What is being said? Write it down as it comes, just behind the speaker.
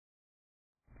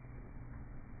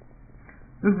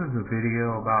This is a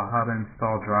video about how to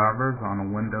install drivers on a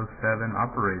Windows 7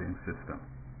 operating system.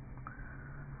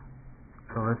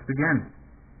 So let's begin.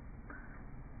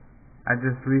 I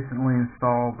just recently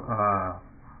installed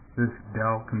this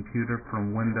Dell computer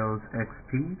from Windows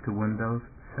XP to Windows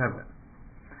 7.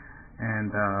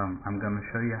 And I'm going to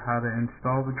show you how to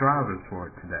install the drivers for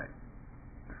it today.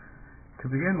 To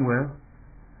begin with,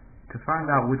 to find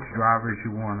out which drivers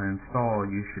you want to install,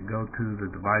 you should go to the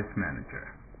Device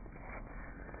Manager.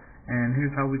 And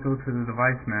here's how we go to the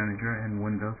Device Manager in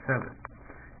Windows 7.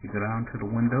 You go down to the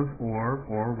Windows or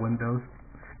Windows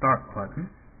Start button,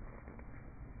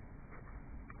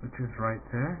 which is right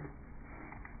there.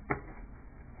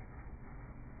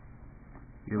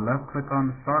 You left click on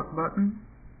the Start button.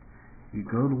 You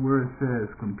go to where it says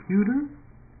Computer.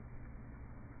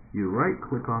 You right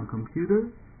click on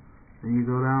Computer. Then you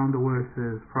go down to where it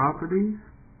says Properties.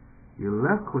 You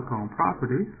left click on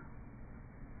Properties.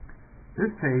 This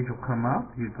page will come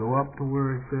up. You go up to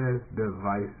where it says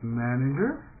Device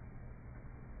Manager.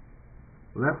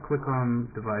 Left click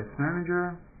on Device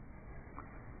Manager.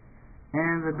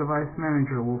 And the Device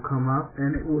Manager will come up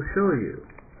and it will show you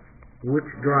which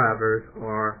drivers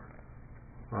are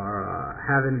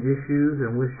having issues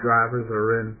and which drivers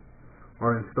are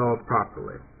installed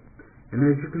properly. And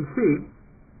as you can see,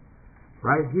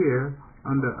 right here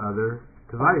under Other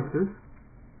Devices,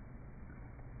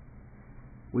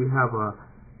 we have a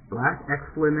black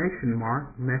exclamation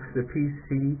mark next to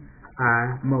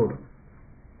PCI modem.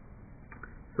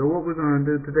 So what we're going to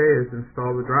do today is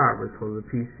install the drivers for the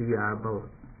PCI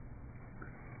modem.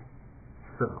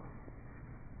 So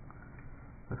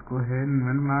let's go ahead and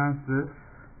minimize this.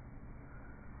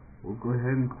 We'll go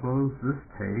ahead and close this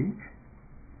page.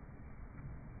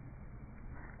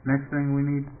 Next thing we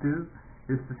need to do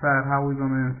is decide how we're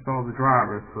going to install the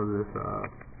drivers for this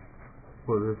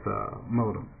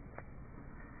modem.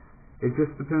 It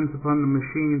just depends upon the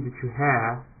machine that you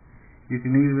have. You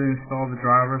can either install the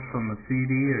drivers from a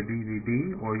CD or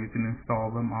DVD, or you can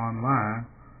install them online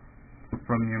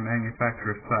from your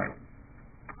manufacturer's site.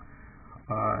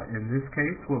 In this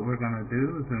case, what we're going to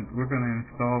do is we're going to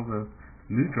install the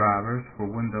new drivers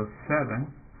for Windows 7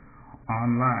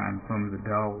 online from the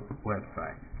Dell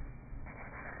website.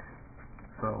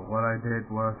 So what I did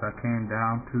was I came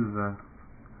down to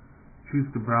choose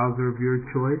the browser of your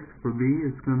choice. For me,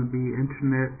 it's going to be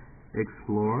Internet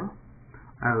Explorer.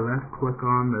 I left click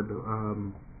on the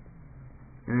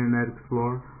Internet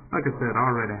Explorer. Like I said, I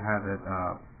already have it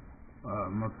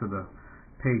most of the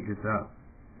pages up.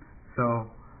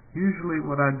 So usually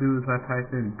what I do is I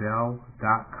type in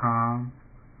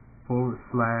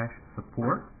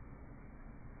dell.com/support.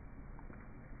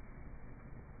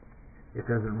 It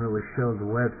doesn't really show the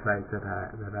website that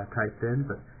I typed in,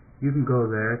 but you can go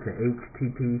there to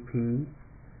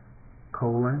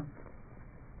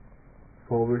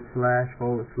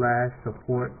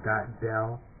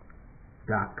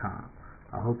http://support.dell.com.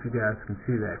 I hope you guys can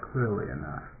see that clearly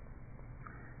enough.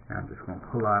 Now I'm just going to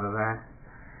pull out of that.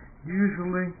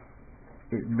 Usually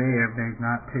it may or may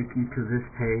not take you to this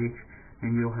page,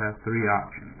 and you'll have three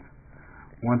options.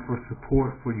 One for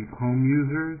support for your home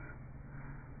users,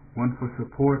 one for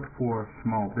support for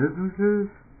small businesses,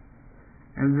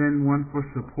 and then one for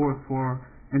support for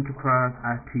enterprise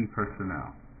IT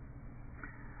personnel.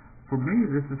 For me,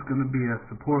 this is going to be a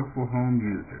support for home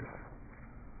users.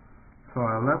 So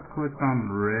I left clicked on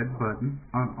the red button.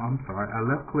 I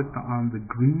left clicked on the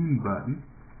green button,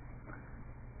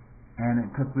 and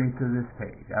it took me to this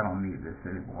page. I don't need this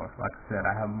anymore. Like I said,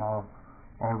 I have them all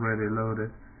already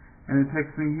loaded, and it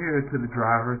takes me here to the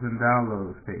drivers and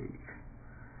downloads page.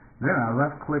 Then I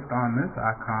left clicked on this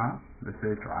icon that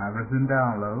says drivers and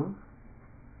downloads.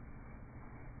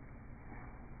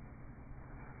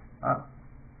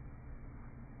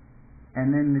 And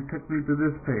then it took me to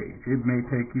this page. It may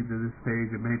take you to this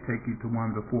page. It may take you to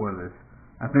one before this.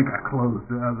 I think I closed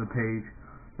the other page,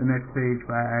 the next page,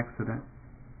 by accident.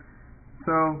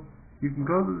 So you can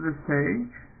go to this page,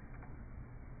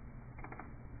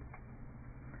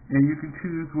 and you can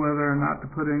choose whether or not to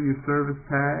put in your service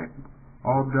tag.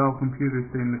 All Dell computers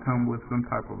seem to come with some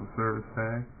type of a service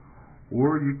tag.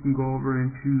 Or you can go over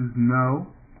and choose No,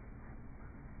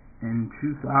 and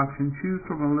choose the option choose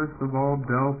from a list of all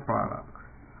Dell products.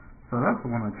 So that's the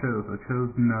one I chose. I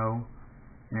chose No,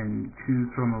 and choose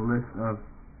from a list of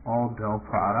all Dell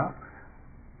products.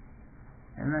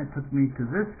 And that took me to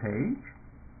this page.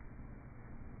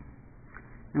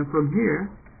 And from here,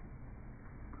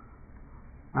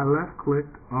 I left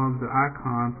clicked on the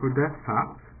icon for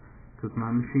desktops, because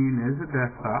my machine is a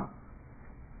desktop.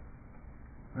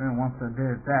 Then once I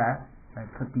did that, that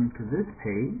took me to this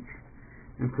page,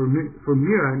 And from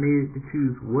here I needed to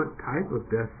choose what type of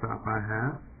desktop I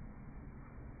have,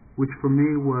 which for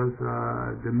me was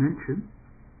Dimension,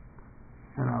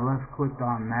 and I left clicked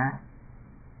on that,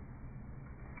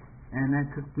 and that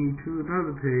took me to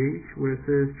another page where it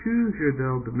says choose your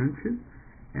Dell Dimension,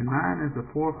 and mine is a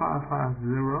 4550.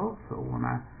 So when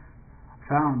I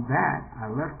found that,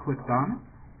 I left clicked on it,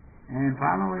 and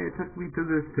finally it took me to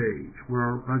this page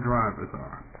where my drivers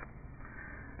are.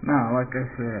 Now, like I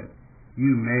said,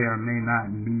 you may or may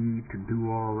not need to do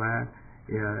all that.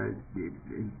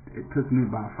 It took me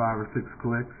about 5 or 6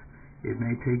 clicks. It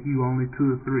may take you only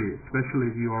 2 or 3,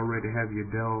 especially if you already have your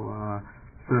Dell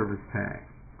service tag.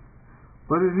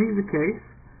 But in either case,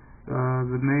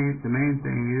 the main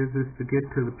thing is to get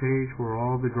to the page where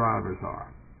all the drivers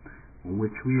are,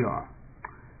 which we are.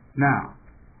 Now,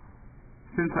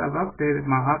 since I've updated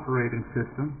my operating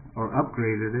system, or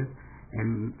upgraded it,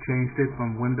 and changed it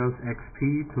from Windows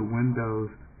XP to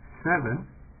Windows 7,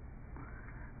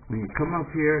 when you come up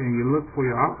here and you look for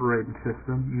your operating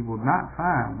system, you will not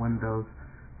find Windows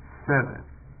 7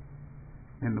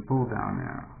 in the pull-down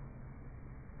arrow.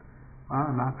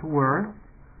 Not to worry.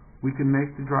 We can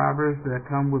make the drivers that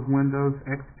come with Windows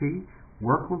XP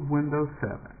work with Windows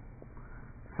 7.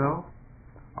 So,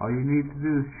 all you need to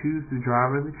do is choose the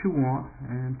driver that you want,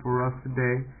 and for us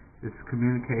today, it's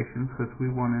communications because we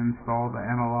want to install the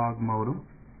analog modem.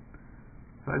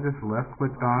 So I just left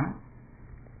clicked on it,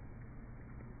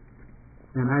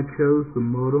 and I chose the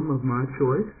modem of my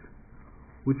choice,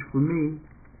 which for me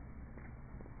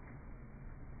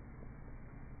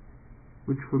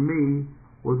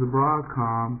was a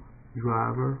Broadcom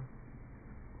driver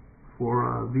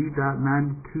for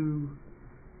V.92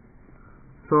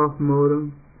 soft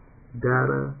modem,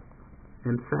 data,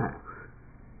 and fax.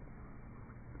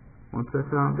 Once I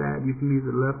found that, you can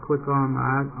either left click on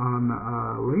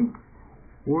the link,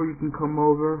 or you can come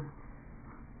over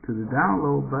to the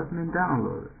download button and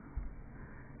download it.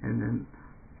 And then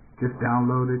just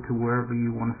download it to wherever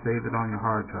you want to save it on your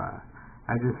hard drive.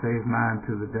 I just saved mine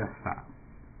to the desktop.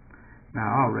 Now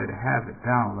I already have it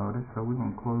downloaded, so we're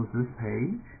going to close this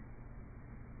page.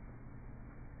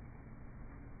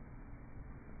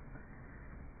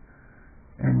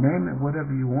 And name it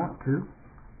whatever you want to.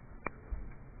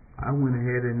 I went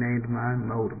ahead and named mine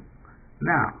modem.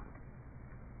 Now,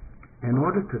 in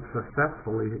order to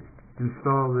successfully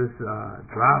install this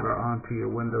driver onto your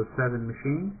Windows 7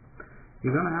 machine,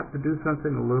 you're going to have to do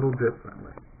something a little differently.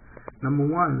 Number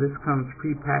one, this comes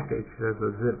prepackaged as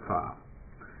a zip file.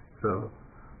 So,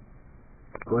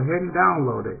 go ahead and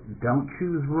download it. Don't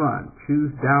choose run,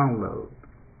 choose download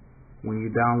when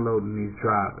you're downloading these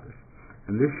drivers.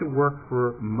 And this should work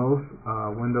for most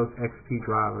Windows XP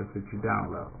drivers that you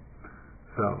download.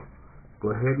 So,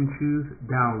 go ahead and choose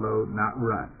download, not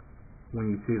run,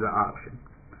 when you see the option.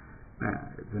 Now,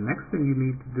 the next thing you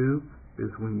need to do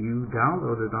is when you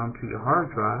download it onto your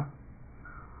hard drive,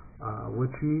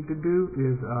 what you need to do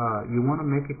is you want to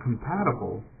make it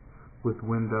compatible with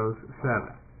Windows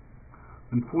 7.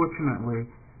 Unfortunately,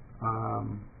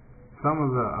 some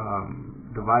of the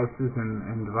devices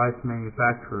and device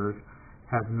manufacturers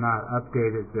have not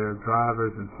updated their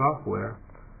drivers and software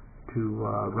to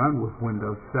run with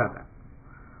Windows 7.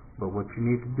 But what you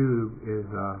need to do is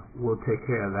we'll take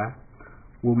care of that.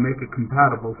 We'll make it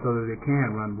compatible so that it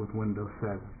can run with Windows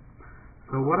 7.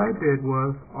 So what I did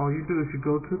was, all you do is you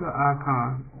go to the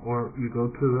icon, or you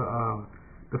go to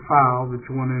the file that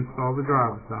you want to install the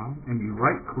drivers on, and you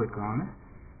right click on it.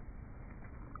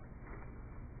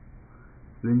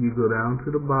 Then you go down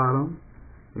to the bottom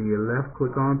and you left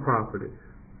click on properties.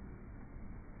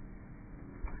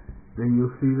 Then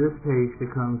you'll see this page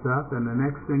that comes up, and the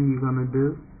next thing you're going to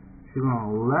do is you're going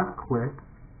to left click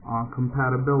on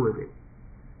compatibility.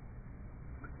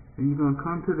 And you're going to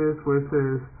come to this where it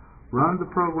says run the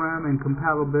program in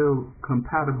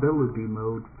compatibility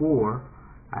mode for,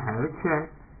 I have it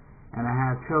checked, and I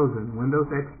have chosen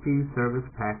Windows XP Service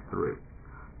Pack 3.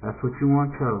 That's what you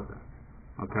want chosen.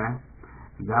 Okay?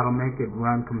 That'll make it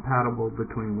run compatible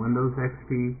between Windows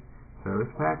XP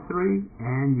Service Pack 3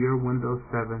 and your Windows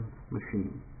 7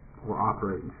 machine or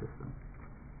operating system.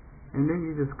 And then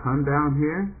you just come down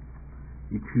here,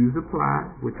 you choose apply,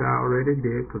 which I already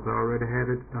did because I already had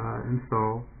it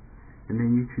installed, and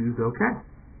then you choose OK.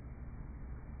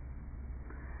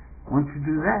 Once you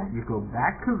do that, you go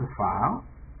back to the file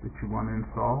that you want to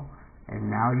install, and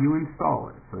now you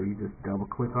install it. So you just double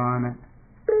click on it.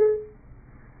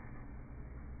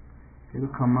 It'll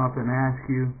come up and ask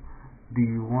you, do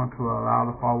you want to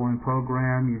allow the following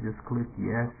program? You just click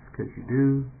yes, because you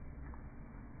do.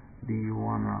 Do you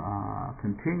want to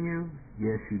continue?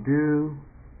 Yes, you do.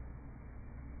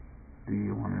 Do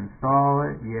you want to install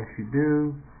it? Yes, you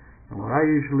do. And what I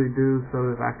usually do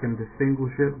so that I can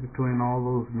distinguish it between all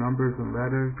those numbers and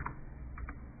letters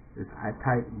is I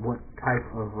type what type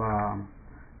of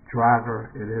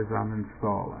driver it is I'm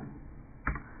installing.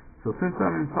 So since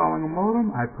I'm installing a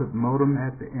modem, I put modem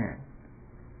at the end.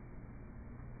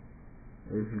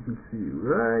 As you can see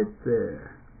right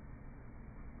there.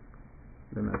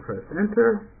 Then I press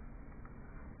enter,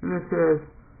 and it says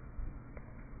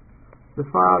the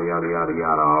file yada yada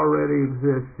yada already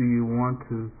exists. Do you want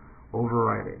to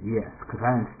overwrite it? Yes, because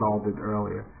I installed it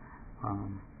earlier.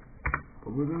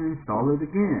 But we're going to install it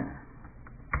again.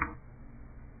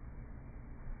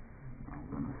 I'm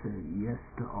going to say yes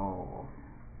to all.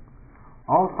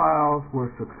 All files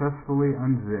were successfully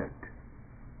unzipped.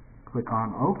 Click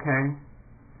on OK.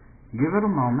 Give it a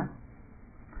moment.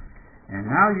 And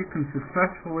now you can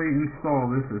successfully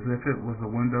install this as if it was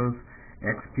a Windows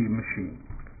XP machine.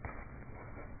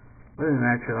 But in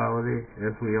actuality,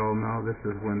 as we all know, this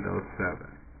is Windows 7.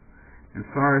 And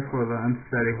sorry for the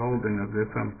unsteady holding of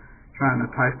this. I'm trying to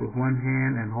type with one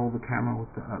hand and hold the camera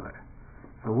with the other.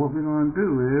 So what we're going to do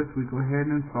is we go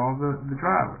ahead and install the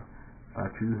driver. So I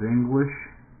choose English,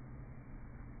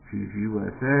 choose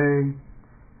USA,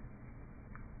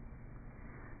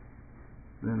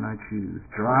 then I choose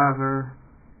driver,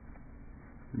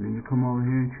 and then you come over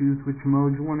here and choose which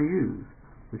mode you want to use,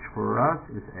 which for us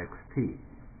is XP.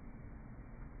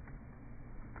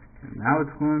 And now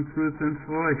it's going through its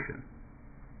installation.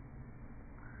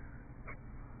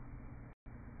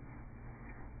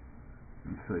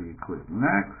 And so you click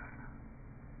next.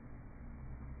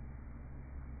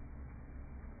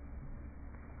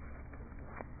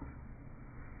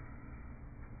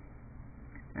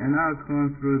 And now it's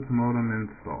going through its modem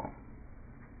install.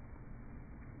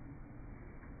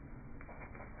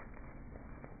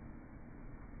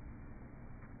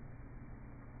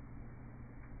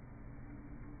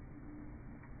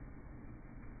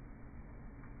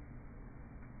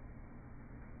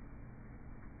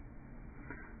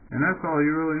 And that's all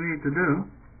you really need to do.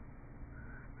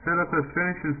 Setup has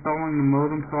finished installing the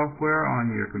modem software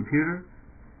on your computer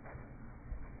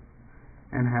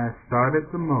and has started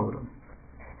the modem.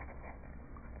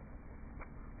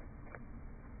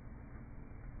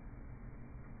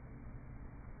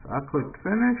 I clicked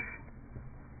finish,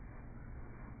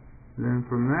 then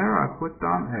from there I clicked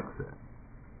on exit.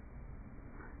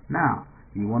 Now,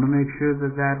 you want to make sure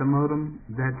that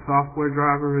that software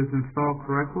driver is installed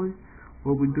correctly.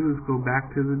 What we do is go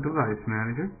back to the device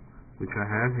manager, which I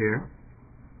have here.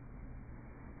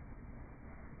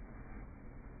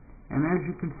 And as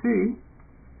you can see,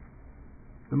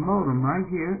 the modem right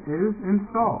here is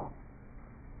installed.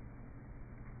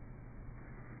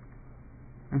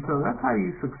 And so that's how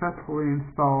you successfully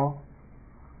install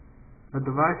a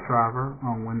device driver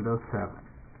on Windows 7.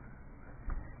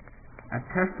 I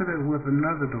tested it with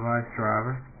another device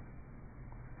driver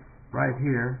right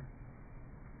here,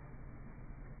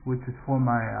 which is for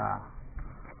my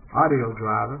audio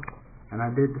driver, and I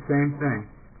did the same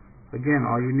thing. Again,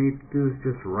 all you need to do is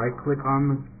just right click on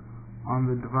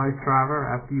the device driver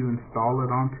after you install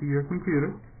it onto your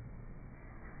computer,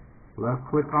 left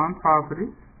click on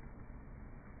properties,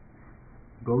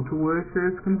 go to where it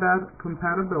says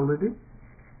compatibility.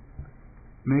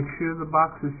 Make sure the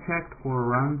box is checked for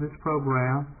run this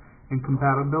program in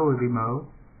compatibility mode,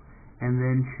 and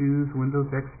then choose Windows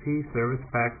XP Service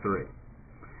Pack 3.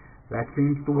 That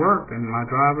seems to work, and my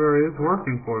driver is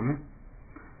working for me.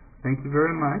 Thank you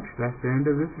very much. That's the end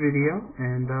of this video,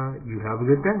 and you have a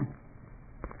good day.